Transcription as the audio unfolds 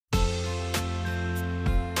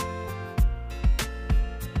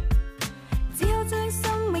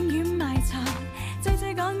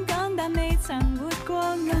曾活過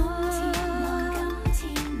我。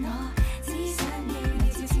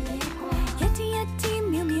一天一天，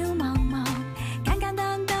渺渺茫茫，簡簡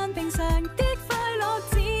單單平常的快樂，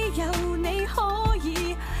只有你可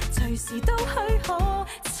以隨時都許可。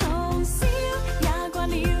從小也慣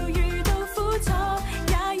了遇到苦楚，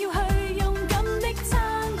也要去勇敢的撐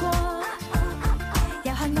過。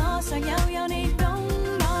遊行我常有你懂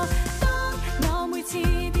我，當我每次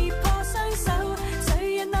跌破雙手，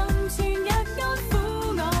誰人能全日安撫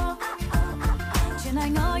我？全賴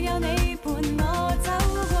我有你伴我走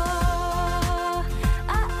過。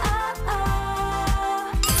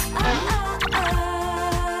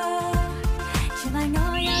全賴我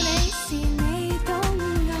有你，是你懂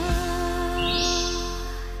我。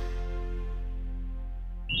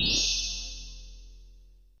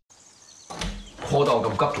拖到我咁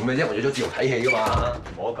急做咩啫？我約咗自由睇戲噶嘛。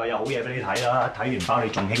我梗有好嘢俾你睇啦，睇完包你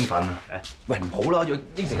仲興奮啊！喂，唔好啦，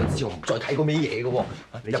應承咗自由唔再睇嗰味嘢嘅喎。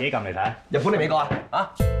你自己撳嚟睇。日本定美國啊？啊？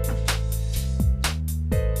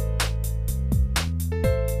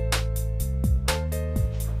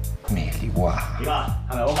咩料啊？點啊？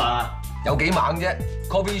係咪好猛啊？有幾猛啫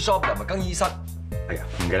 ？Coffee shop 又唔係更衣室。哎呀，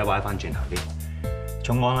唔記得擺翻轉頭啲。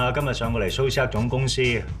重案啊，今日上過嚟蘇斯克總公司，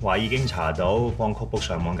話已經查到幫曲 book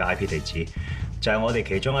上網嘅 IP 地址，就係我哋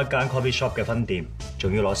其中一間 coffee shop 嘅分店，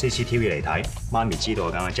仲要攞 CCTV 嚟睇。媽咪知道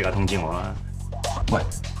梗係即刻通知我啦。喂，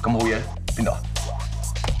咁好嘢，邊度啊？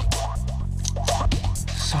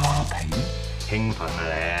沙皮？興奮啊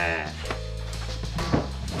你！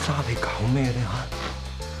沙皮搞咩咧嚇？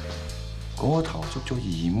嗰頭捉咗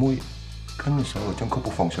二妹，跟住就將曲 book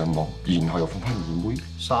放上網，然後又放翻二妹。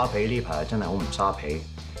沙皮呢排真係好唔沙皮，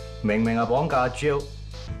明明係綁架招，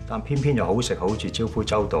但偏偏又好食好住，招呼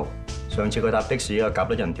周到。上次佢搭的士啊，夾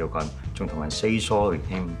得人條裙，仲同人 say sorry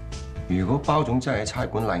添。如果包總真係喺差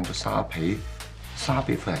館領咗沙皮，沙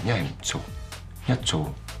皮夫人一係唔做，一做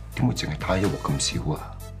點會淨係打一鑊咁少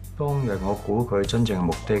啊？當日我估佢真正嘅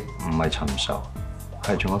目的唔係尋仇，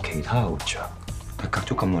係仲有其他後着。但隔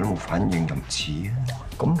咗咁耐都冇反應，又唔似啊！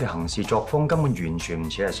咁嘅行事作風根本完全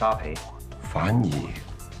唔似係沙皮，反而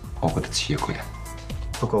我覺得似一個人。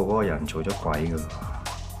不過嗰個人做咗鬼㗎。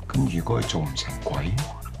咁如果佢做唔成鬼？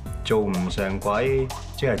做唔成鬼，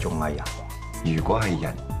即係做藝人。如果係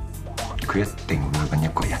人，佢一定會揾一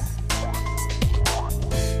個人。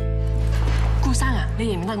顧生啊，你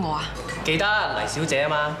認唔認得我啊？記得黎小姐啊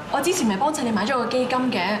嘛。我之前咪幫襯你買咗個基金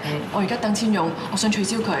嘅，我而家等錢用，我想取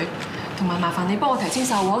消佢，同埋麻煩你幫我提清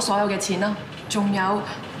售後所有嘅錢啦。仲有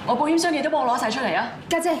我保險箱嘅都幫我攞晒出嚟啊！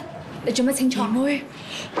家姐，你做咩清楚？妹，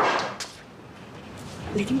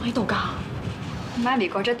你點喺度㗎？媽咪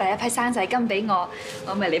過咗第一批生仔金俾我，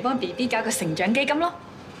我咪嚟幫 BB 搞個成長基金咯。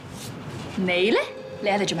你咧？你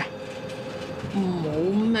喺度做咩？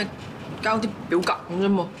冇咩，交啲表格咁啫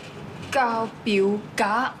嘛。交表格？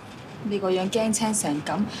你個樣驚青成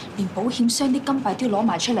咁，連保險箱啲金幣都要攞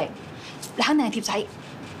埋出嚟，你肯定係貼仔。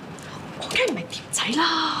我梗係唔係貼仔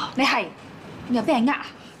啦。你係，你又俾人呃啊？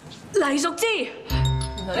黎淑芝，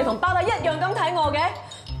原來你同包弟一樣咁睇我嘅，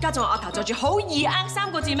加上我額頭就住好易呃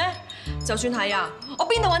3個字咩？就算係啊，我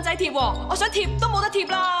邊度揾仔貼喎？我想貼都冇得貼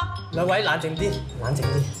啦！兩位冷靜啲，冷靜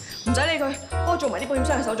啲。唔使理佢，幫我做埋啲保險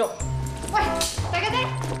箱嘅手續。喂，大家姐。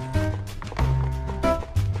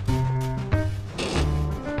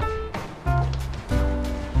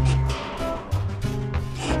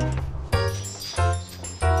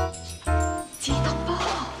自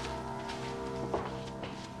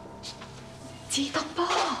動波，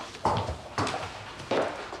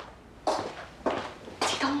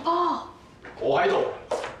自動波。我喺度。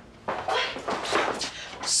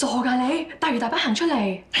傻㗎你！大魚大擺行出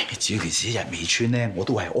嚟。只要件事一日未穿咧，我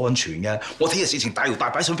都係安全嘅。我聽日事情大搖大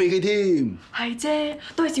擺上飛機添。係啫，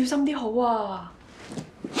都係小心啲好啊。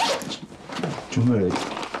做咩你？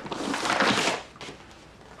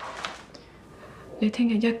你聽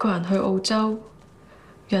日一個人去澳洲，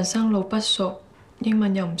人生路不熟，英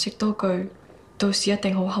文又唔識多句，到時一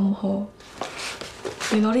定好坎坷。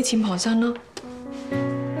你攞啲錢傍身啦。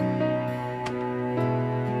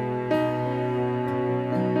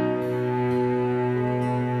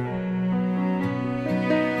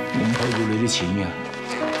啲錢嘅，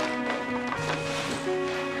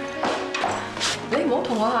你唔好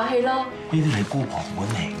同我客氣啦。呢啲係姑婆本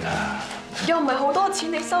嚟㗎，又唔係好多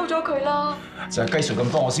錢，你收咗佢啦。就係雞碎咁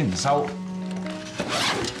多，我先唔收。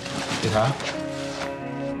你睇下，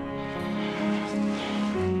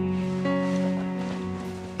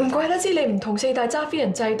唔怪得知你唔同四大揸飛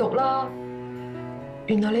人製毒啦。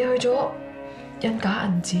原來你去咗印假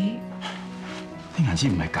銀紙。啲銀紙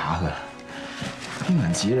唔係假㗎，啲銀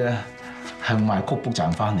紙咧係我賣曲 book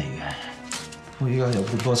賺翻嚟嘅。我依家有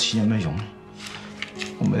咁多錢有咩用？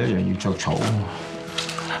我咪一樣要着草。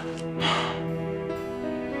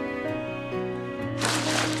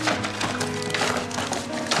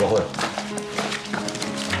攞開！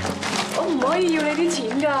我唔可以要你啲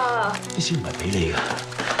錢㗎。啲錢唔係俾你㗎，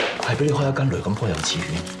係俾你開一間雷咁科幼稚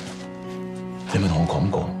園。你咪同我講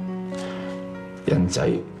過，人仔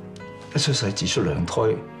一出世自出娘胎，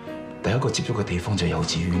第一個接觸嘅地方就係幼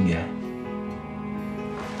稚園嘅。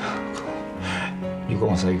如果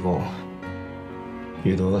我細個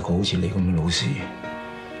遇到一個好似你咁嘅老師，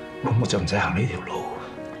咁我就唔使行呢條路。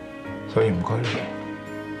所以唔該你，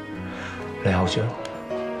李校長，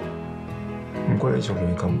唔該你做雷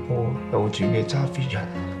咁科幼稚園嘅揸 fit 人。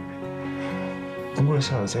咁我哋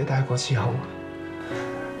細路仔大個之後，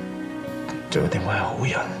就一定會係好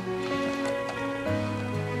人。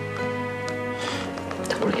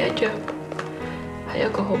同你一樣，係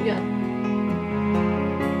一個好人。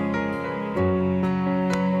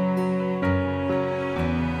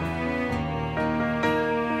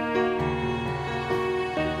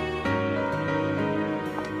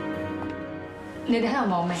你哋喺度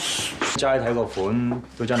望未？齋睇個款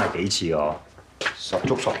都真係幾似我，十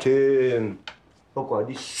足十添，不過有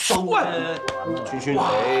啲鬆咧，穿穿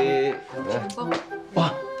地。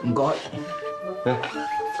哇，唔該。喂，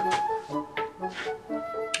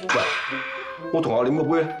我同阿廉個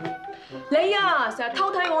杯咧？你啊，成日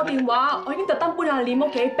偷睇我電話，我已經特登搬去阿廉屋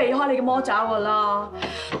企避開你嘅魔爪㗎啦。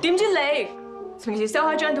點知你平時 sell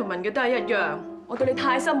開 gentleman 嘅都係一樣，我對你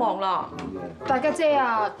太失望啦。大家姐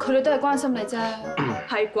啊，佢哋都係關心你啫。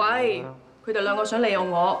係鬼，佢哋兩個想利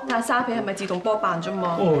用我，但係沙皮係咪自動波辦啫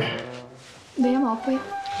嘛？你飲我杯。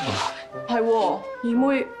係喎，二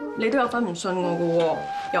妹，你都有份唔信我㗎喎，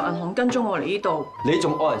由銀行跟蹤我嚟呢度。你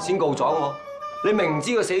仲惡人先告狀喎！你明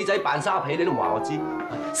知個死仔扮沙皮，你都唔話我知。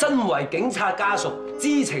身為警察家屬，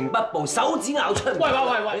知情不報，手指咬出。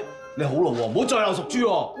喂！你好咯喎，唔好再鬧屬豬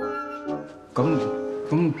喎！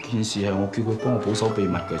咁件事係我叫佢幫我保守秘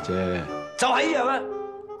密嘅啫。就係呢樣啊！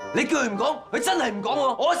你叫佢唔講，佢真係唔講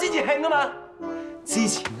喎，我先至興啊嘛！之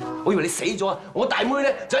前我以為你死咗啊，我大妹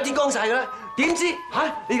咧就一天光晒㗎啦，點知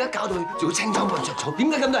你而家搞到佢仲要清裝扮着草，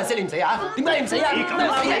點解咁多人死你唔死啊？點解你唔死啊？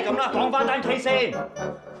咁啦，講翻單 case 先。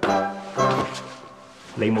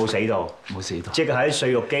你冇死到，冇死到，即係喺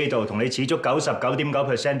碎肉機度同你似足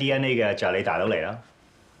99.9% DNA 嘅就係你大佬嚟啦。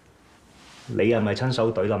你係咪親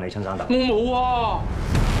手懟冧你親生豆？我冇啊！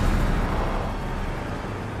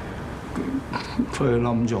佢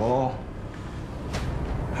冧咗，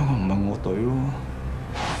香港唔係我隊咯。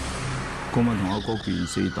嗰晚同阿哥決完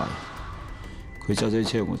四大，佢揸仔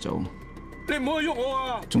車我走。你唔可以喐我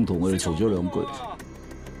啊！中途我哋嘈咗2句，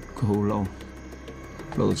佢好嬲，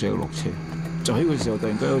嬲到即刻落車。就喺個時候，突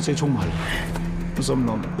然間有車衝埋嚟，我心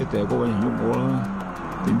諗一定係嗰個人喐我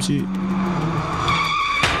啦。點知？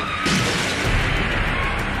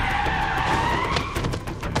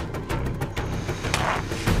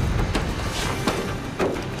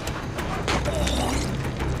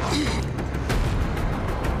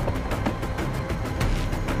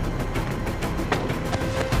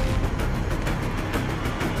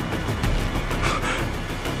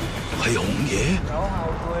係紅嘢。狗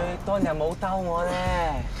後輩當日冇兜我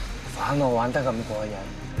咧，反我玩得咁過癮。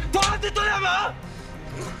玩啲對係嘛？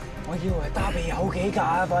我以為打鼻有幾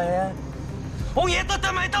架廢咧，我嘢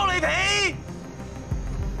得咪兜你皮。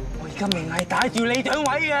我而家明係打住你兩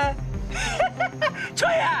位嘅，吹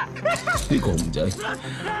啊！呢個紅仔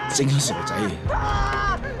正係傻仔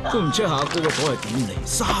嘅，都唔知下嗰個火係點嚟，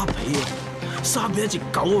沙皮啊！沙皮一隻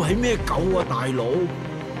狗係咩狗啊，大佬？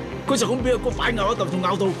佢就咁俾阿哥反咬一啖，仲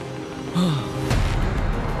咬到。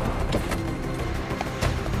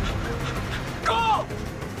哥，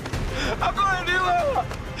阿哥你點啊？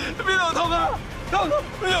邊度痛啊？邊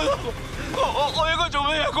度痛？我應該做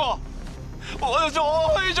咩啊，哥？我可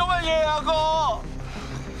以做乜嘢啊，哥？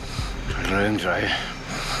靚仔，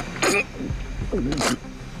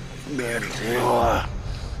咩料啊？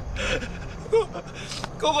嗰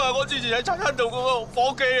個係我之前喺茶餐度嗰個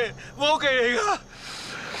伙計嚟㗎。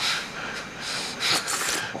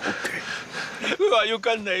佢話要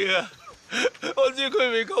跟你啊！我知佢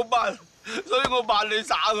未夠班，所以我扮你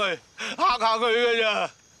耍佢，嚇下佢㗎咋。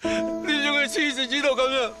你叫佢黐線黐到咁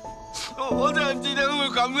樣，我真係唔知點解會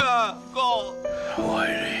咁㗎，哥。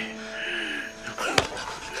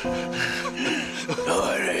又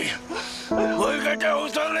係你，我而家真係好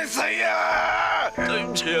想你死啊！對唔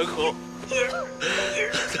住啊，哥，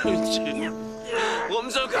對唔住，我唔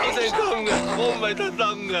想搞成咁㗎，我唔係特登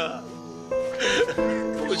㗎。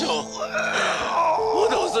冇錯，我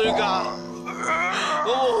偷睡覺，我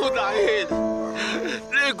冇大氣，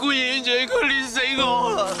你係故意演住應該練死我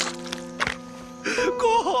啊！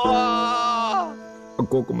哥啊！阿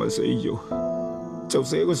哥今日死咗，就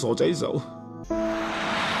死喺個傻仔手，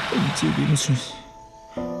我唔知點算。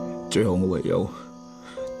最後我唯有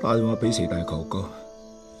打電話俾四大求救，好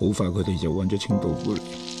快佢哋就揾咗清道夫嚟，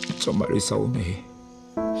執埋你手尾，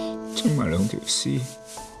清埋2條屍。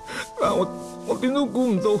但係我點都估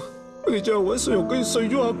唔到，佢哋最後揾碎肉機碎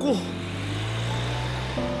咗阿哥。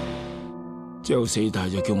之後四大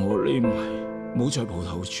就叫我匿埋，唔好再蒲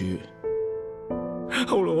頭住。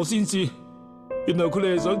後來我先知，原來佢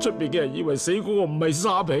哋係想出邊嘅人以為死嗰個唔係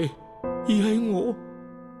沙皮，而係我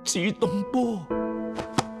自動波。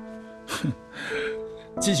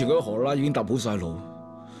之前嗰個荷蘭已經搭好晒路，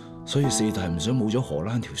所以四大唔想冇咗荷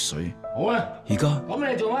蘭條水。好啊，而家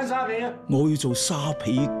咁你做翻沙皮啊？我要做沙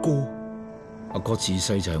皮哥。阿哥自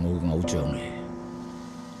細就係我嘅偶像嚟，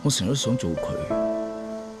我成日都想做佢，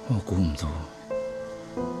我估唔到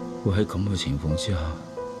會喺咁嘅情況之下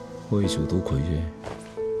可以做到佢啫。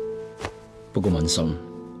不過問心，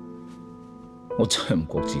我真係唔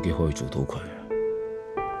覺自己可以做到佢，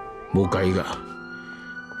冇計㗎。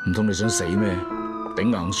唔通你想死咩？頂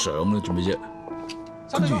硬上啦，做咩啫？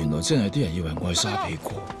跟住原來真係啲人以為我係沙皮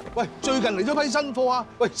哥。喂，最近嚟咗批新貨啊！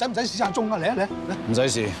喂，使唔使試下中啊？嚟啊嚟！唔使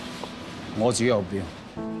試，我自己有標。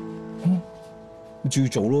照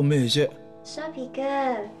做咯，咩啫？沙皮哥，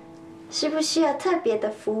需不需要特別的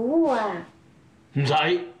服務啊？唔使，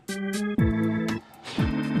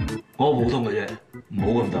我普通嘅啫，唔好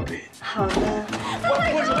咁特別。好的。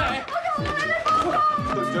喂，做咩？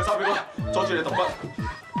對唔住，沙皮哥，阻住你動筆。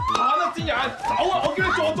行啊，賤人，走啊！我叫你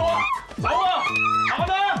坐啊！走啊！行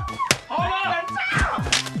啊！行啊！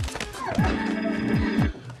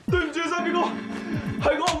對唔住，沙皮哥，係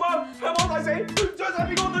我唔啱，係我大死，對唔住，沙皮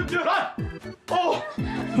哥，對唔住。哦，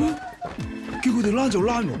叫佢哋躝就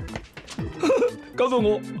躝喎，搞到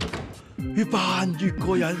我越扮越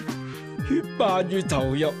過癮，越扮越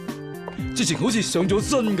投入，直情好似上咗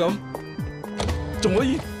身咁，仲可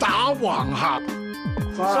以打橫行。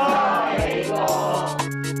沙皮哥，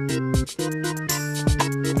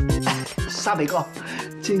沙皮哥，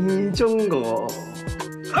正宗個。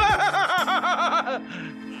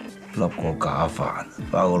笠個假髮，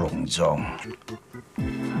化個濃妝，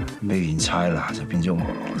孭件差拿就變咗俄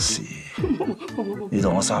羅斯。你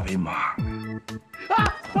當我沙皮盲？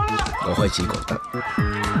我開始覺得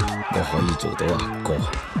我可以做到阿哥，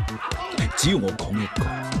只要我講一句，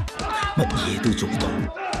乜嘢都做到，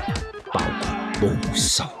包括報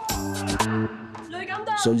仇。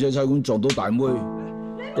上次喺差館撞到大妹，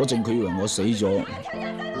嗰陣佢以為我死咗，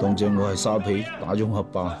當正我係沙皮打咗黑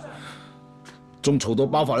巴。仲嘈到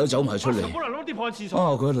包飯都走埋出嚟，佢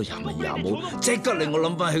喺度吟文吟武，即刻令我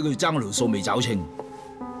諗翻起佢爭條數未找清。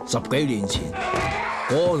10幾年前，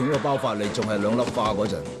我同呢個包法利仲係2粒花嗰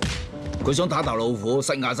陣，佢想打頭老虎，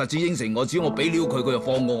實牙實齒應承我，只要我俾料佢，佢就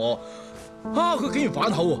放過我。佢竟然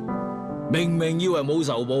反口喎！明明以為冇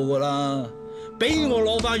仇報噶啦，俾我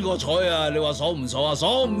攞翻個彩啊！你話爽唔爽啊？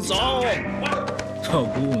爽唔爽？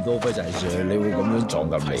估唔到輝仔 Sir 你會咁樣撞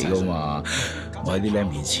入嚟噶嘛？我喺啲僆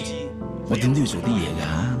面前，我點都要做啲嘢㗎。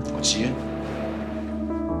我知啊。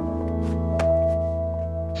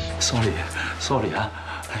sorry 啊，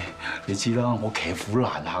你知啦，我騎虎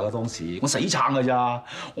難下㗎當時，我死撐㗎咋，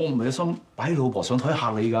我唔係有心擺老婆上台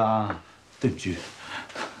嚇你㗎，對唔住。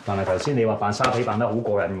但係頭先你話扮沙皮扮得好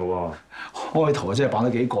過癮㗎喎，開頭真係扮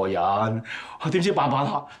得幾過癮，點知扮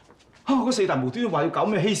下，嗰四大無端端話要搞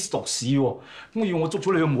咩欺師奪士喎，咁要我捉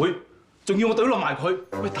咗你個妹，仲要我懟落埋佢。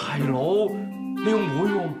喂，大佬，你個妹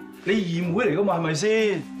喎，你二妹嚟㗎嘛，係咪先？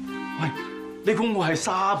喂，你估我係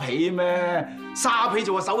沙皮咩？沙皮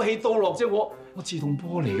就話手起刀落啫，我自動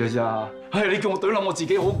波嚟㗎咋？你叫我懟冧我自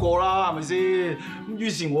己好過啦，係咪先？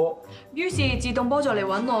於是自動波就嚟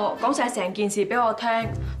揾我，講晒成件事俾我聽，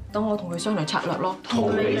等我同佢商量策略咯。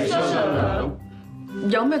同你商量？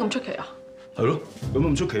有咩咁出奇啊？係咯，有咩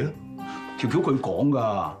咁出奇咧？條橋佢講㗎，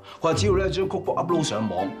佢話只要咧將曲譜 upload 上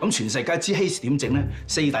網，咁全世界知希士點整咧，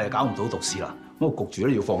四大就搞唔到毒士啦。我焗住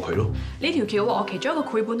咧要放佢咯。呢條橋我其中一個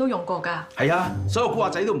繪本都用過㗎。係啊，所有古惑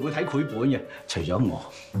仔都唔會睇繪本嘅，除咗我。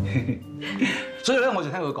所以咧我就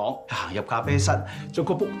聽佢講，行入咖啡室，將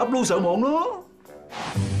曲譜 upload 上網咯。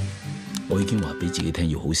我已經話俾自己聽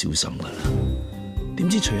要好小心㗎啦，點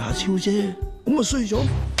知徐夏超啫，咁咪衰咗。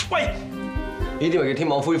喂，呢啲咪叫天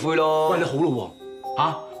網恢恢咯。喂，你好咯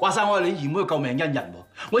喎，話晒我係你二妹嘅救命恩人喎，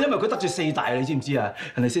我因為佢得罪四大，你知唔知啊？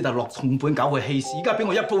人哋四大落重本搞佢戲事，而家俾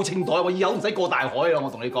我一鋪清袋，我以後唔使過大海啊！我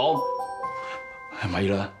同你講，係咪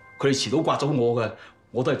啦？佢哋遲早刮走我嘅，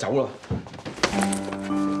我都係走啦。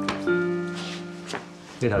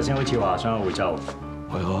你頭先好似話想去澳洲，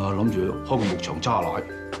係啊，諗住開個牧場揸奶。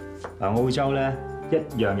嗱，澳洲咧一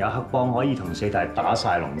樣有黑幫可以同四大打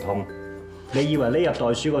晒龍通。你以為匿入袋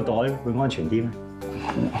書個袋會安全啲咩？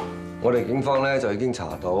我哋警方咧就已經查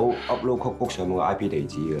到 upload cookbook 上面嘅 IP 地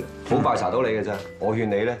址嘅啦，好快查到你嘅咋。我勸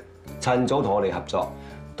你咧，趁早同我哋合作，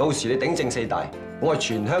到時你頂正四大，我係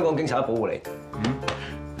全香港警察都保護你。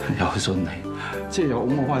又信你，即係又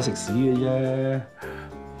㧬我翻去食屎嘅啫。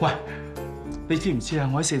喂，你知唔知啊？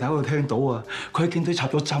我喺四大嗰度聽到啊，佢喺警隊插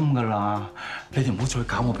咗針㗎啦。你哋唔好再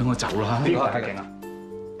搞我，俾我走啦。邊個係警啊？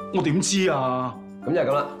我點知啊？咁就係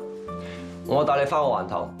咁啦。我帶你翻我環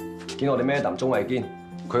頭，見我哋 Madam 鍾慧堅，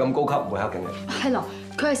佢咁高級唔會黑警嘅。係咯，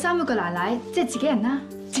佢係三妹個奶奶，即係自己人啦。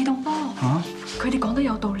自動波，佢哋講得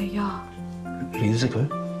有道理啊！你都識佢？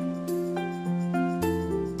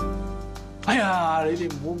哎呀，你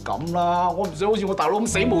哋唔好咁啦，我唔想好似我大佬咁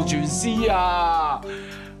死無全屍啊！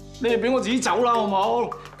你哋俾我自己走啦，好唔好？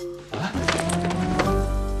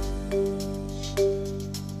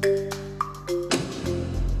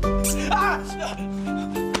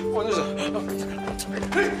關咗事，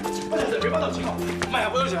關咗事，俾翻袋錢我。唔係啊，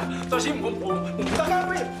關咗事啊，袋錢唔得㗎，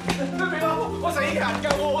俾我死人㗎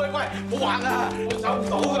喎！喂，冇玩啊，我走唔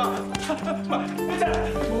到㗎。唔係，你真係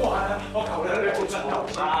冇玩啊！我求你，你好盡頭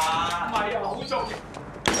啊！唔係啊，好重。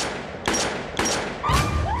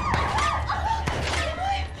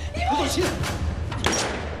好多錢啊！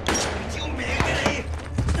救命啊你！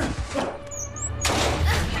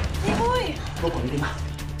二妹，老婆你點啊？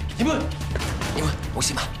二妹，冇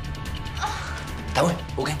事嘛？大妹，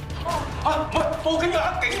報警！啊，唔係報警啊，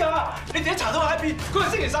黑警啊！你哋一查到喺邊，佢係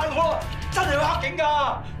星期殺我啦，真係有黑警㗎！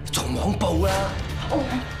仲網報啦！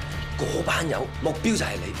嗰班友目標就係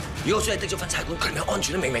你，如果我想係的咗份差館，佢哋咪安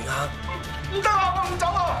全都明唔明啊？唔得啊！我唔走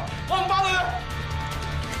啊！我唔翻去啊！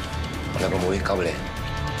我兩個妹交俾你。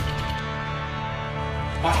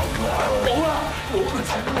冇啦！冇個仔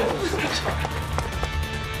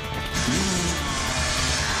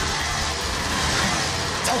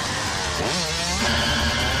走！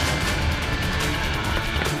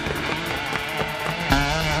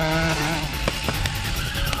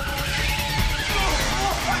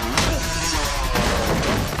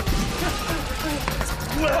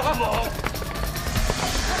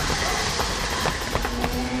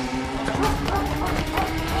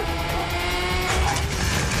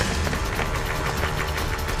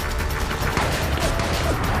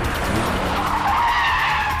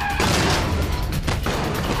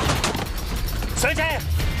上車！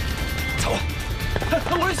走啊！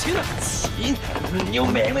我啲錢啊！錢唔要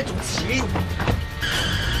命咩？仲錢？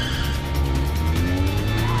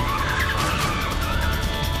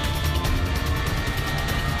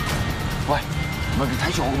喂，唔係你睇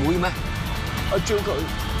住我個妹咩？阿張佢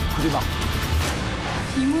點啊？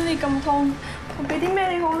二妹你咁痛，我俾啲咩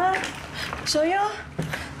你好啦？水啊！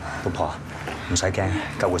老婆，唔使驚，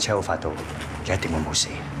救護車好快到，你一定會冇事。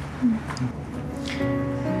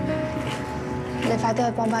你快啲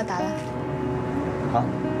去幫巴打啦！嚇？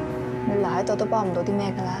你留喺度都幫唔到啲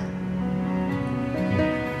咩㗎啦！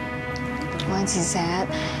我以前成日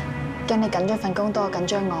驚你緊張份工多過緊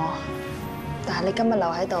張我，但係你今日留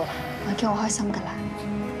喺度，我已經好開心㗎啦！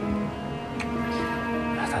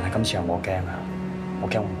但係今次我驚啊！我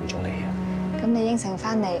驚我誤會咗你啊！咁你應承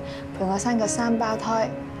翻嚟陪我生個3胞胎，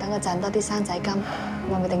等我賺多啲生仔金，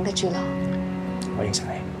我咪頂得住咯！我應承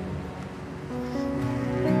你。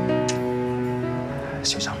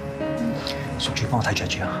小心，屬主幫我睇住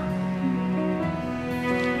住啊！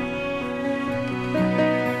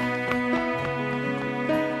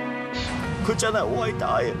佢真係好偉大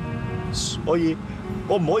啊！所以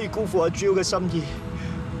我唔可以辜負阿朱嘅心意，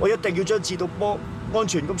我一定要將自動波安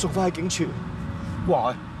全咁送翻去警署。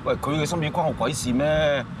哇！喂，佢嘅心意關我鬼事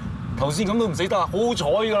咩？頭先咁都唔死得啊！好彩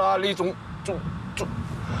㗎啦！你仲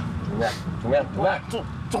咩？做咩？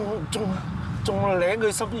仲領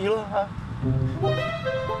佢心意咯嚇！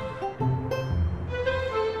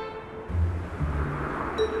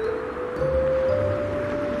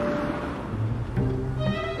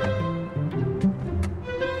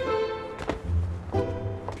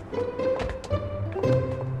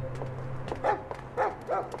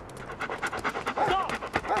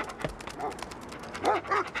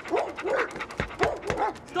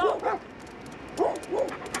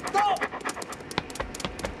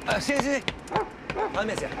先，發生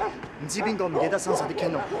咩事啊？唔知邊個唔記得收晒啲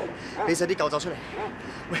canine， 俾晒啲狗走出嚟。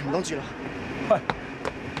喂，唔當住啦！喂，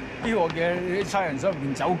呢個嘢你啲差人手入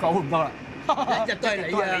邊走狗唔得啦，日日都係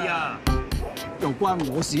你啊！又關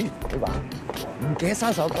我事？你話唔記得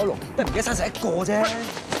生晒狗籠，都唔記得生晒一個啫。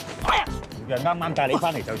人啱啱帶你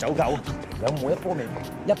翻嚟就走狗，有冇一波未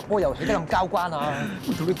平，一波又起得咁交關啊！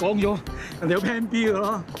我同你講咗，人哋有 plan B 㗎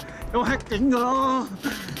啦，有黑警㗎啦。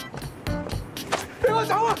俾我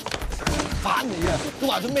走啊！翻嚟啊！都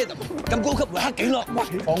話咗 Madam 咁高級會黑警咯。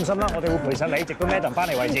放心啦，我哋會陪實你，直到 Madam 翻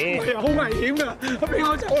嚟為止。係啊，好危險㗎！俾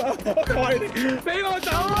我走啊！我求你哋，俾我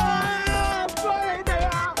走啊！唔該你哋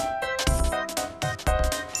啊！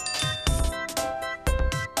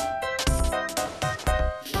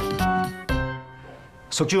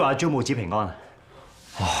屬豬話阿 Jo 母子平安啊！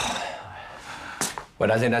喂，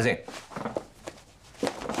等先，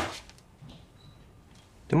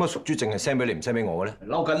點解屬豬淨係 send 俾你唔 send 俾我嘅咧？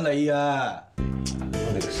嬲緊你啊！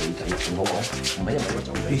你個死仔，同我講，唔係因為我做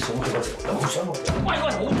你想佢，又唔想我。喂，好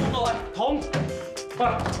痛啊！喂，痛！喂，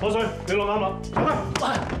火水，你落啱啦，走啦！喂，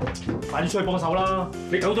快啲出去幫手啦！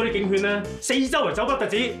你救咗啲警犬咧，四周圍走不特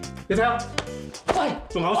止，你睇下。喂，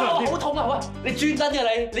仲有傷人添。好痛啊！喂，你專登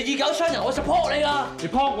嘅你以狗傷人，我就撲你啦！你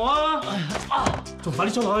撲我啊！仲快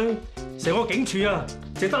啲出去！成個警署啊，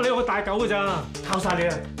淨得你有個大狗㗎咋，靠晒你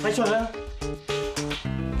啊！快出去啊！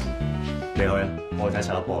你去啊，我去睇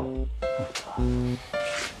手一波。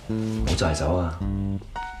我就係走啊！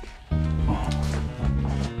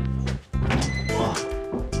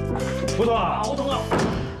好痛啊！好痛啊！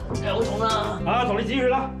好痛啊！啊，同你止血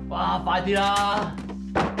啦！哇，快啲啦！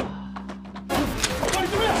喂，你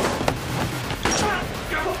做咩啊？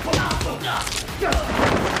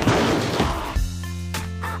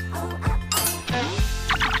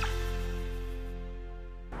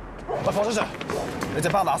喂，火水 Sir， 你隻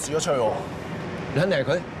巴打豎咗出去喎。你肯定係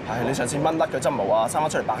佢？係你上次掹甩佢針毛啊，生翻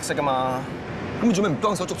出嚟白色噶嘛。咁你做咩唔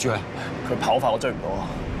幫手捉住佢？佢跑快，我追唔到啊。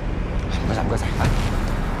唔該晒，唔該晒。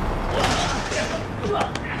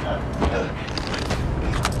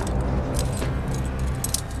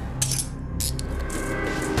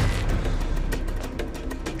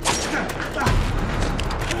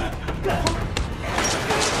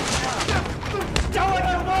走啊，大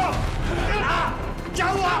哥！走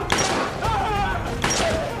啊！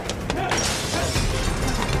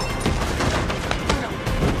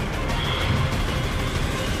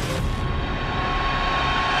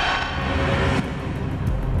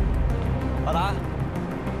巴打，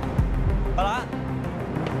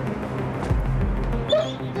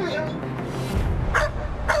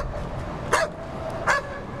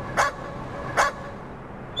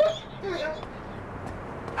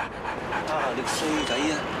你衰仔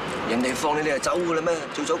啊！人哋放你就走噶啦咩？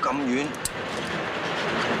仲走咁遠，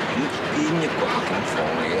邊一個肯放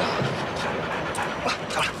你啊？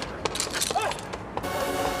走啦！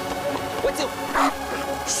喂，招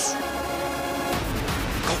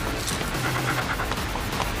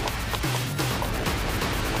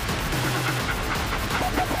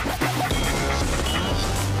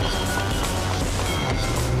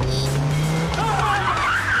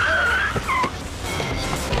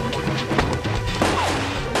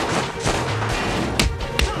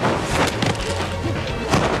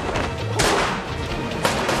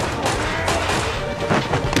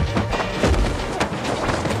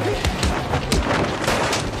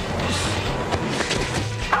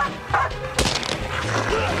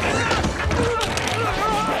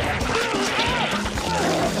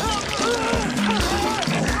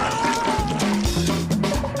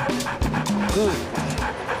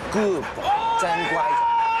！Good， 真乖。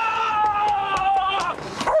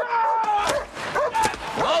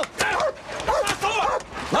好，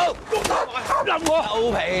冧我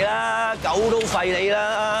厚皮啦，狗都吠你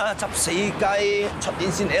啦，執死雞，出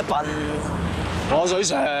年先嚟一笨。火水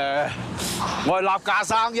Sir， 我係立架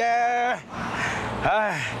生啫。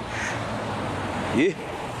唉，咦？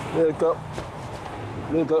你隻腳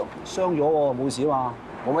傷咗喎，冇事嘛？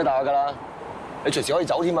冇咩大㗎啦，你隨時可以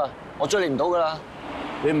走添啊！我追你唔到㗎啦。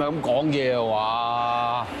你唔係咁講嘢啊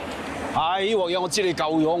嘛？唉，呢鑊嘢我知你救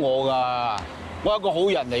咗我㗎，我係一個好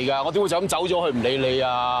人嚟㗎，我點會就咁走咗去唔理你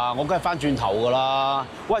啊？我梗係翻轉頭㗎啦。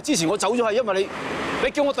喂，之前我走咗係因為你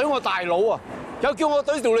叫我懟我大佬啊，又叫我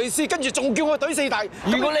懟條律師，跟住仲叫我懟四大。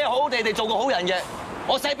如果你好好地做個好人嘅，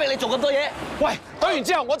我使逼你做咁多嘢？喂，懟完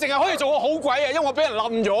之後我淨係可以做個好鬼啊，因為我俾人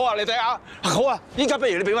冧咗啊！你睇下，好啊，依家不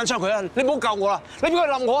如你俾翻槍佢啊，你唔好救我啦，你俾佢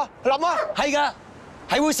冧我啊，冧啊！係㗎，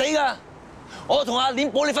係會死㗎。我同阿鏈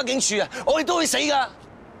保你翻警署啊，我哋都會死㗎。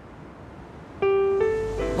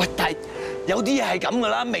喂，但係有啲嘢係咁㗎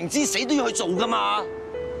啦，明知死都要去做㗎嘛。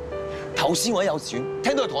頭先我喺幼稚園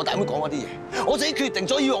聽到佢同我大妹講嗰啲嘢，我自己決定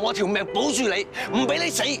咗要用我條命保住你，唔俾你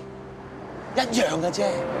死，一樣㗎啫。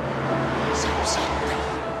收手。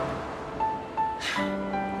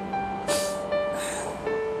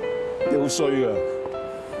你好衰㗎，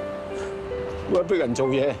為逼人做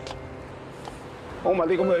嘢，講埋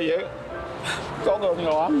啲咁嘅嘢。講到流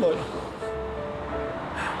眼淚，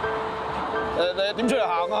你點出嚟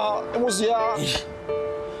行啊？有冇事啊？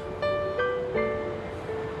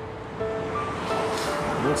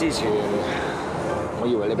咁之前，我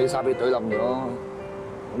以為你俾沙比懟冧咗，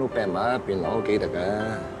我都病埋一邊留都幾得嘅。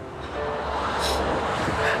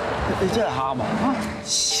你真係喊啊！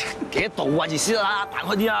幾多度啊？意思啦，彈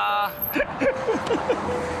開啲啊！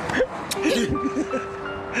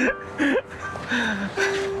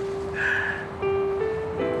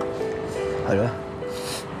係咯，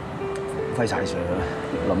輝柴 Sir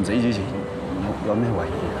臨死之前有咩遺言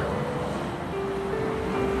啊？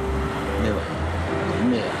咩遺言？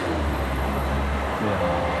咩啊？咩啊？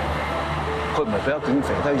佢唔係俾阿警肥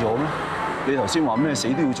低咗咩？你頭先話咩死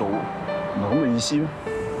都要做，唔係咁嘅意思咩？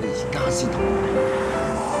你而家先同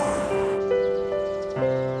我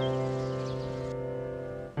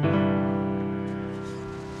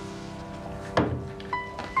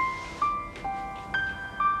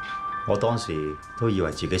我當時都以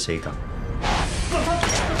為自己死緊。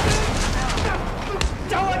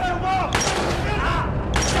走啊，大龍哥！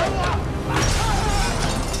走啊！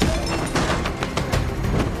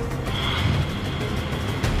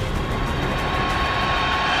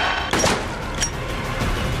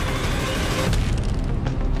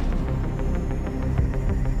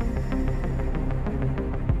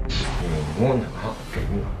安係黑警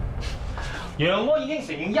啊！楊安已經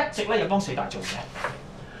承認一直咧有幫四大做嘢。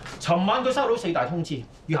尋晚佢收到四大通知，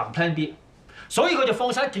要行 Plan B， 所以佢就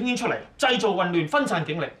放晒警犬出嚟，製造混亂，分散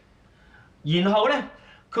警力。然後咧，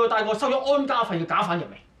佢又帶個收咗安家費嘅假犯入嚟。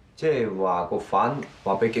即係話個犯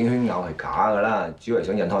話俾警犬咬係假㗎啦，主要係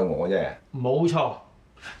想引開我啫。冇錯。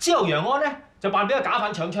之後楊安咧就扮俾個假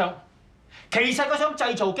犯搶槍，其實佢想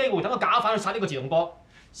製造機會等個假犯去殺呢個自動波。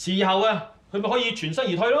事後啊，佢咪可以全身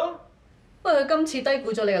而退咯。不過佢今次低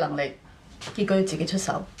估咗你嘅能力，結果要自己出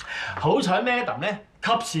手。好彩 Madam 咧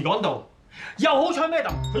及時趕到，又好彩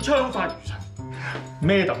Madam 佢槍法如神。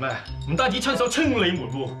Madam 啊，唔單止親手清理門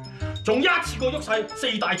戶，仲一次過喐晒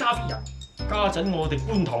四大揸 fit 人。家陣我哋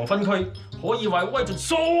觀塘分區可以話威盡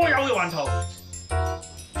所有嘅環頭，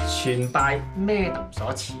全拜 Madam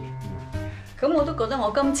所賜。咁我都覺得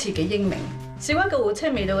我今次幾英明。事關救護車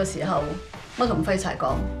未到嘅時候，我同廢柴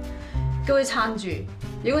講，叫佢撐住，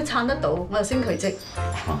如果佢撐得到，我就升佢職。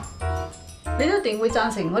你都一定會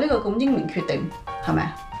贊成我呢個咁英明決定，係咪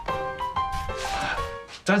啊？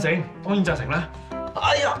贊成，當然贊成啦。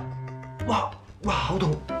哎呀，哇，好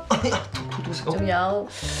痛！哎呀，痛死我！仲有，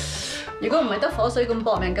如果唔係得火水咁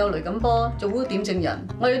搏命救雷錦波做污點證人，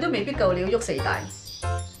我哋都未必夠料喐四大，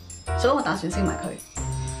所以我打算升埋佢。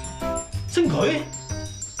升佢？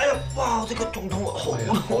哎呀，哇！我隻腳痛啊！好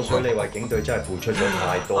啊！我想你為警隊真係付出咗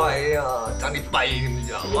太多。係啊，爭啲跛咁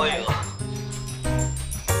就。哎呀！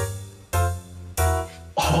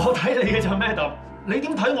我睇你嘅就 Madam， 你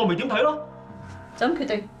點睇我咪點睇咯。就咁決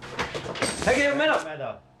定。睇見 Madam。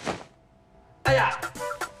哎呀！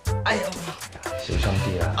哎呀！小心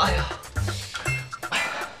啲啊！哎呀！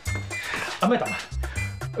阿 Madam 啊，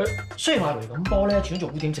雖然話雷錦波咧轉咗做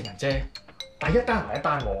污點證人啫，但係一單還一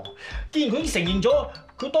單喎。既然佢已經承認咗，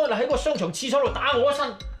佢當日喺個商場廁所度打我一身，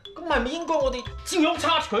咁係咪應該我哋照樣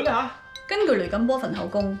charge 佢咧嚇？根據雷錦波份口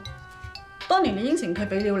供，當年你應承佢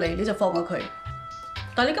俾料你就放過佢。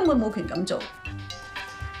但你根本冇權咁做。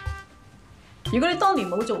如果你當年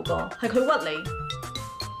冇做過，係佢屈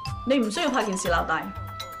你，你唔需要怕件事鬧大。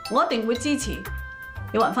我一定會支持，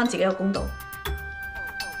要還翻自己個公道。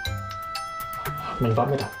明白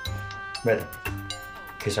Madam？ Madam，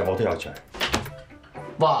 其實我都有罪。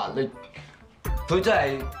哇！佢真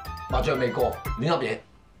係麻雀未過，亂噏嘢。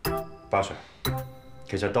巴 Sir，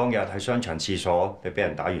 其實當日喺商場廁所你俾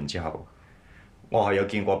人打完之後，我係有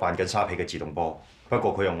見過扮緊沙皮嘅自動波。不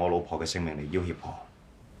過佢用我老婆嘅性命嚟要挾我，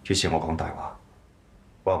於是我講大話，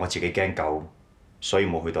話我自己驚狗，所以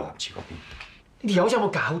冇去到鹹池嗰邊。呢條友有冇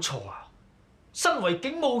搞錯啊？身為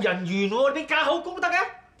警務人員喎，你假口供得嘅？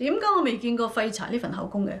點解我未見過廢柴呢份口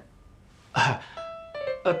供嘅？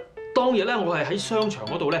當日咧，我係喺商場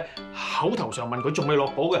嗰度咧，口頭上問佢仲未落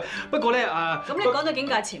簿嘅。不過咧咁你講咗警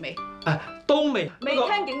戒詞未？都未。未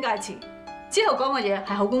聽警戒詞，之後講嘅嘢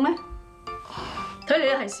係口供咩？睇你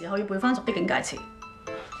咧係時候要背翻熟啲警戒詞。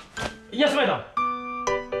Yes, Madam.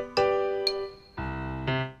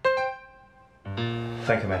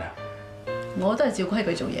 Thank you, Madam. 我都係照規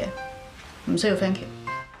矩做嘢，唔需要 thank you。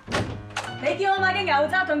你叫我買嘅牛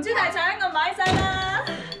雜同豬大腸，我買晒啦。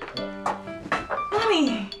媽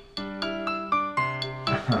咪，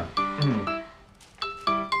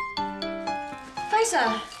輝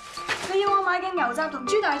Sir， 你要我買嘅牛雜同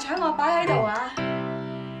豬大腸，我擺喺度啊。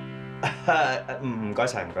唔該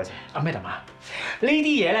晒，唔該晒。阿 Madam 啊，呢啲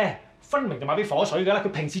嘢咧分明就買俾火水㗎啦。佢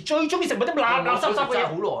平時最中意食咪啲垃垃雜雜嘅嘢。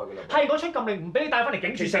好耐㗎啦。係嗰出禁令唔俾你帶翻嚟警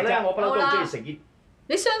署食啫。我不嬲都好中意食煙。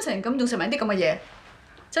你傷成咁仲食埋啲咁嘅嘢，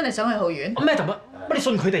真係想去好遠。咩同乜你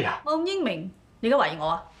信佢哋啊？我咁英明，你而家懷疑我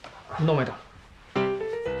啊？ No 咩同？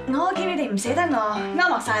我見你哋唔捨得我，啱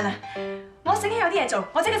落晒啦。我醒起有啲嘢做，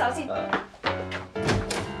我即刻走先。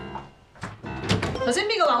頭先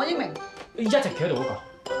邊個話我英明？你一直企喺度嗰個，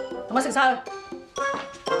同我食晒佢。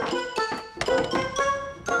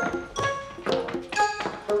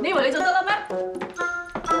你以為你做得啦咩？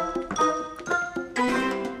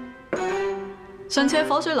上次喺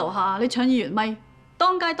火水樓下，你搶議員咪，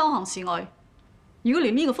當街當巷示愛。如果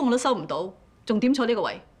連呢個風我都收唔到，仲點坐呢個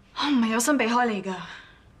位？我唔係有心避開你㗎。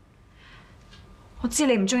我知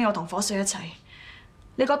你唔中意我同火水一齊，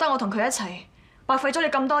你覺得我同佢一齊白費咗你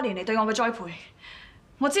咁多年嚟對我嘅栽培。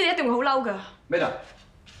我知你一定會好嬲㗎。咩啊？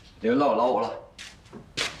你要嬲就嬲我啦！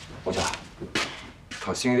冇錯，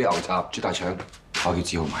頭先嗰啲牛雜、豬大腸，我叫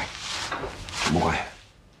志豪買，唔好貴。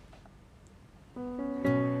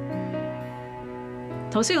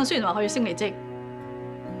頭先我雖然話可以升你職，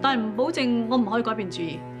但係唔保證我唔可以改變主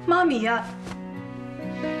意。媽咪啊！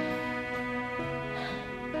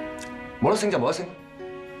冇得升就冇得升，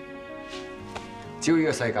只要呢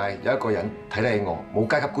個世界有一個人睇得起我，冇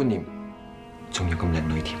階級觀念，仲要咁靚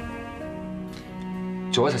女添，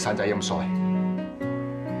做一隻散仔咁傻。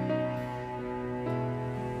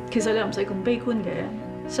其實你又唔使咁悲觀嘅。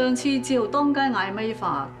上次志豪當街嗌咪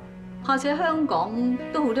法，怕且香港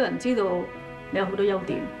都好多人知道你有好多優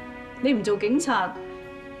點。你唔做警察，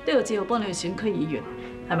都有志豪幫你去選區議員，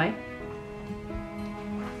係咪？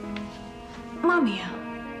媽咪啊！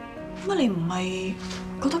乜你唔係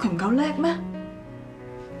覺得佢唔夠叻咩？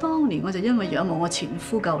當年我就因為仰慕我前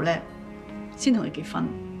夫夠叻，先同佢結婚。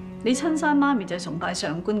你親生媽咪就係崇拜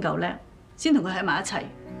上官夠叻，先同佢喺埋一齊。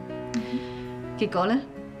結果咧，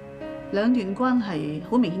兩段關係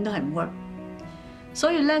好明顯都係唔 work。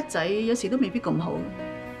所以叻仔有時都未必咁好，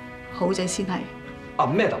好仔先係。啊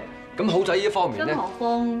咩咁好仔呢一方面咧？更何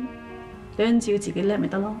況女人只要自己叻咪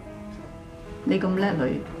得咯。你咁叻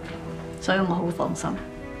女，所以我好放心。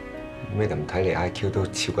咩唔睇你 IQ 都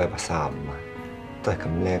超過135啊，都係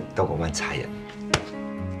咁叻，多過班差人。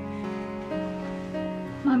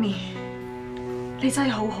媽咪，你真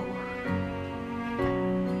係好好。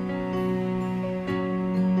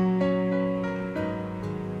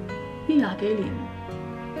呢20幾年，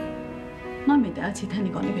媽咪第一次聽你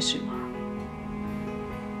講呢句説話。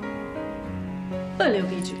不過你要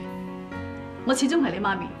記住，我始終係你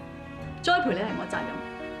媽咪，栽培你係我責任。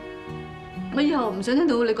我以後唔想聽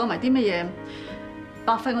到你講埋啲乜嘢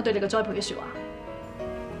白費我對你嘅栽培嘅説話。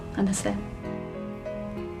Understand?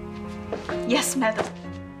 Yes, madam。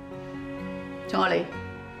仲有你，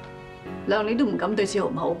兩年都唔敢對志豪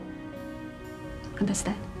唔好。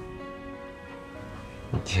Understand?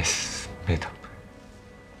 Yes, madam。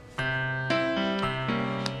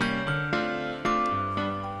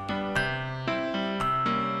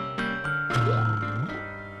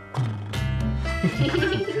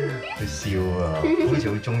佢笑啊，好似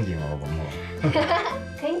好中意我咁喎。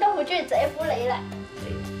佢應該好中意姐夫你啦。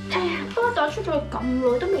哎呀，不過帶出咗去咁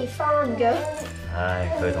耐都未翻嘅。唉，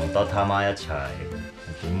佢同 Doctor 媽一齊，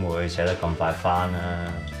點會捨得咁快翻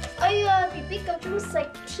啊？哎呀 ，B B 夠鐘食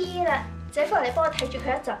tea 啦，姐夫你幫我睇住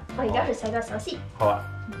佢一陣，我而家去洗個手先。好啊。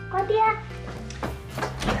乖啲啊！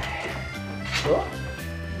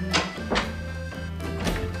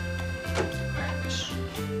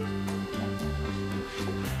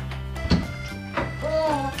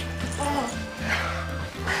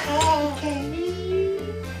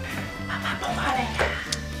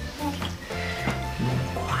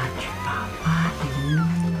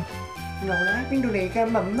邊度嚟㗎，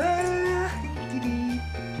媽媽？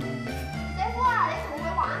姐夫啊，你同佢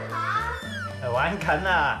玩下。係玩緊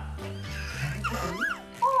啊！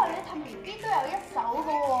哦，你氹 B B 都有一手㗎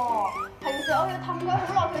喎。平時我要氹佢好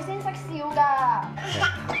耐，佢先識笑㗎。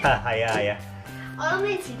係啊係啊。我諗你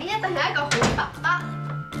遲啲一定係一個好爸爸。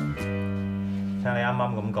聽你啱啱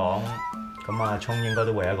咁講，咁阿聰應該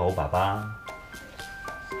都會係一個好爸爸。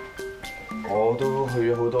我都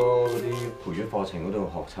去咗好多嗰啲培育課程嗰度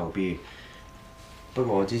學臭 B。不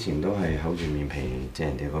過我之前都係厚住面皮借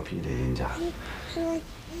人哋個 B 嚟練習。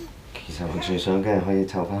其實我最想梗係可以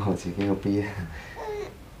湊翻我自己個 B 啊！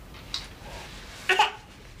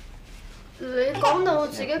你講到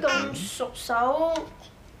自己咁熟手，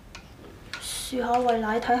試下餵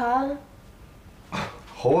奶睇下。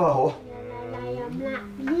好啊好啊！飲啦。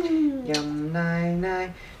飲奶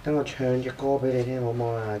奶，等我唱隻歌俾你聽好唔好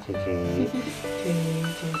啊，琪琪？天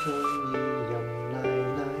天中意飲奶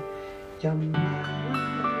奶，飲奶奶。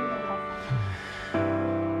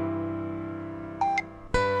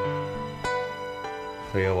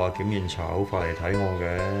佢又話檢驗查好快嚟睇我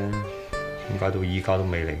嘅，點解到依家都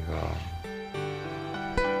未嚟㗎？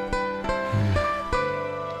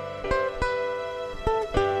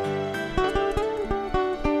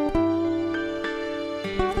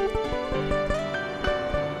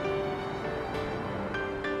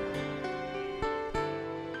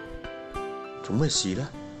做咩事咧？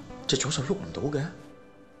隻左手喐唔到嘅，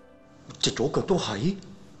隻左腳都係。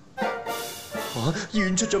嚇！醫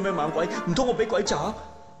院出咗咩猛鬼？唔通我俾鬼砸？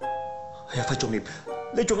哎呀，費仲廉，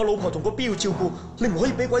你仲有老婆同個 B 要照顧，你唔可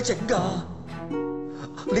以俾鬼整㗎。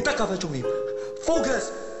你得㗎，費仲廉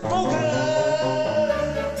 ，focus。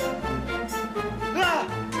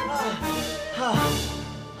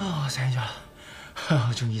我醒咗啦，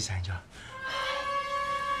我終於醒咗。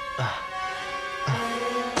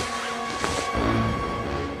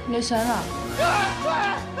你想啊？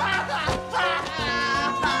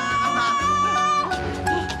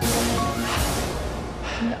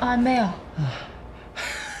你嗌咩啊？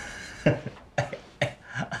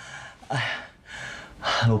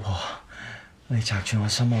老婆，你擲住我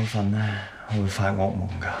心口瞓咧，我會發惡夢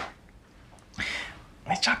㗎。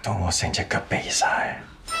你擲到我成隻腳痹晒。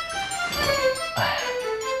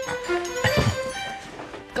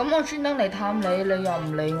咁我專登嚟探你，你又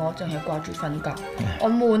唔理我，淨係掛住瞓覺。我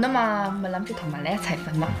悶啊嘛，咪諗住同埋你一齊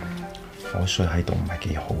瞓咯。我睡喺度唔係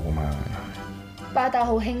幾好啊嘛。巴打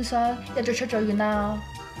好輕傷，一早出咗院啦。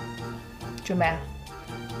做咩啊？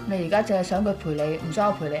你而家淨係想佢陪你，唔想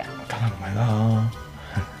我陪你啊？梗係唔係啦。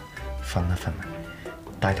瞓啦瞓啦，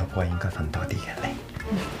大肚婆應該瞓多啲嘅你。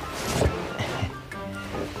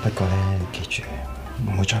不過咧，記住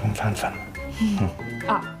唔好再咁翻瞓。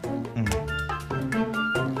啊。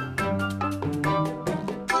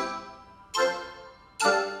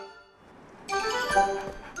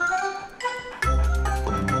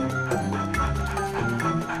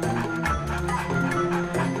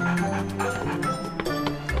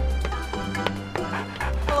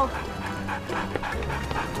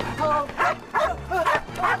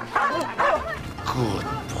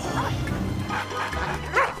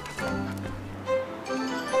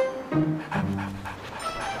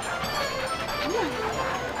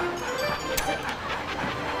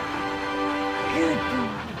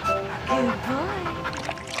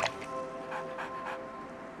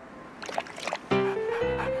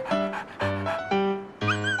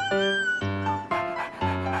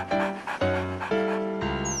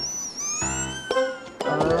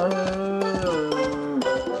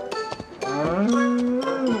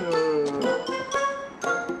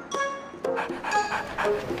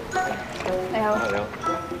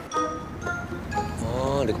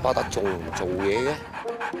你個巴打仲唔做嘢嘅？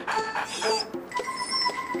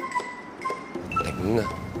頂啊！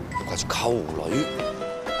掛住溝女。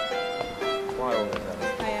乖喎，其實。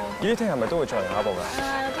係啊。咦？聽日咪都會再嚟下一步㗎？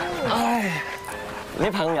唉，你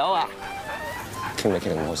朋友啊？傾嚟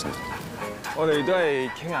傾嚟好開心。我哋都係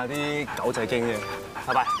傾下啲狗仔經啫。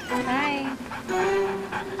拜拜。拜拜。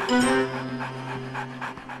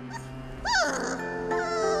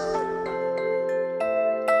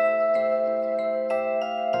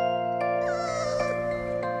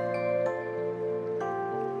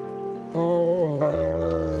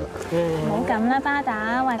唔好咁啦，巴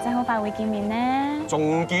打，或者好快會見面呢。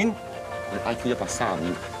仲見？你 IQ 132，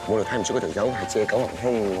我哋睇唔出嗰條友係借狗行兇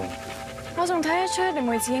喎。我仲睇得出你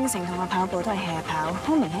每次應承同我跑步都係 hea 跑，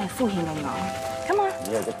好明顯係敷衍緊我。Come on。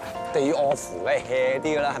你係個地惡符嘅 hea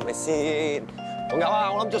啲㗎啦，係咪先？仲有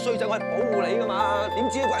啊，我諗住衰仔我係保護你㗎嘛，點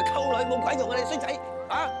知佢係溝女，冇鬼用啊你衰仔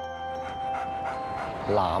啊！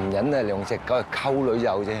男人啊，兩隻狗係溝女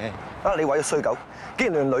友啫。啊，你話咗衰狗，竟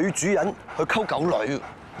然連女主人去溝狗女。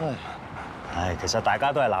唉，其實大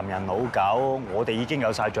家都係男人老狗，我哋已經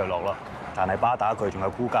有晒着落啦。但係巴打佢仲係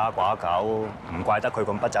孤家寡狗，唔怪得佢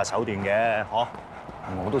咁不擇手段嘅，嗬。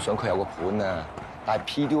我都想佢有個伴啊，但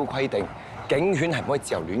係 PD 規定，警犬係唔可以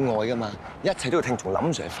自由戀愛噶嘛，一切都要聽從林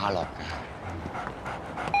Sir 發落㗎。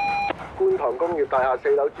觀塘工業大廈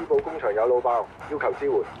4樓珠寶工場有路爆，要求支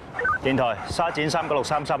援。電台沙展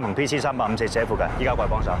39633同 PC 354附近，依家過嚟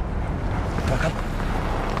幫手。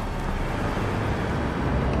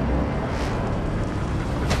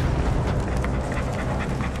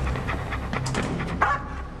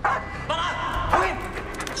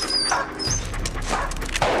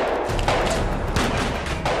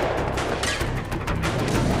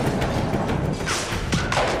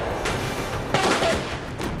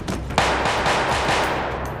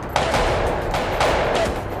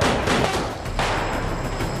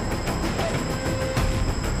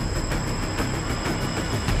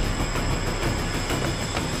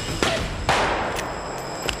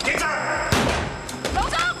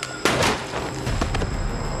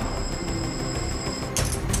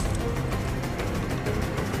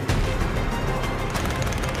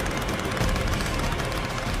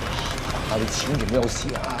你千祈唔好有事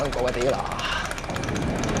啊，各位哋啦！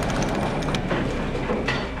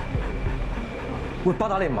喂，巴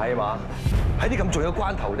打你唔係啊嘛？喺啲咁重要嘅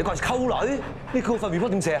關頭，你掛住溝女，你嗰份 report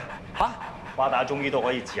點寫啊？嚇？巴打終於都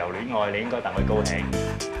可以自由戀愛，你應該戥佢高興。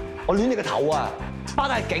我戀你個頭啊！巴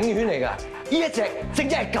打係警犬嚟㗎，呢一隻正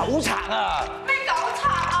正係狗賊啊！咩狗賊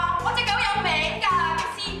啊？我隻狗有名㗎，叫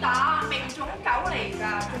絲打，名種狗嚟㗎，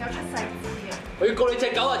仲有出世紙啊！我要告你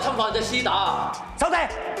隻狗係侵犯隻絲打。收嗲！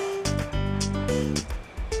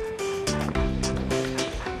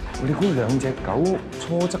你估兩隻狗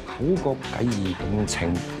初則口角，繼而動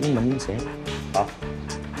情，英文點寫？嚇？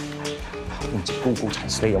唔知高高齊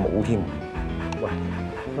死有冇添？喂，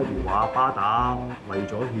不如話巴打為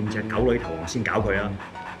咗勸隻狗女投降先搞佢啊，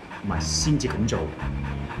唔係先至咁做。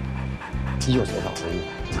呢個寫法好。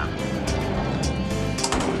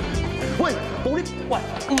喂，冇啲，喂，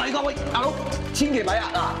唔係㗎，喂，大佬，千祈咪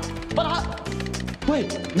啊！嗱，巴打，喂，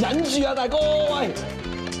忍住啊，大哥，喂。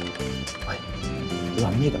你話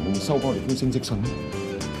咩人會收幫你封升職信咧？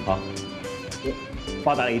嚇，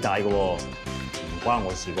巴打你大嘅喎，唔關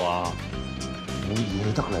我事啩？我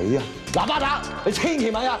惹得你啊！嗱，巴打，你千祈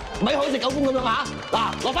咪啊，咪好似狗公咁樣嚇！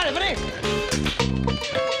嗱，落翻嚟快啲！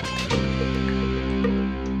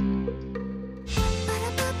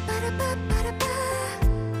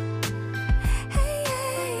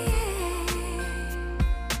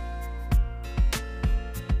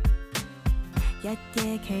日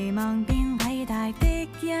夜期望變偉大的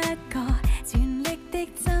一個，全力的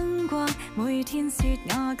爭過，每天說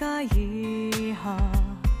我該如何。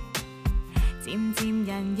漸漸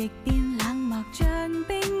人亦變冷漠，像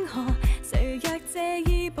冰河。誰若借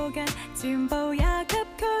意步近，全部也給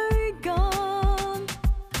驅趕。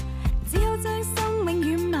只好將生命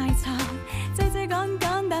軟埋藏，擠擠趕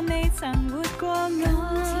趕。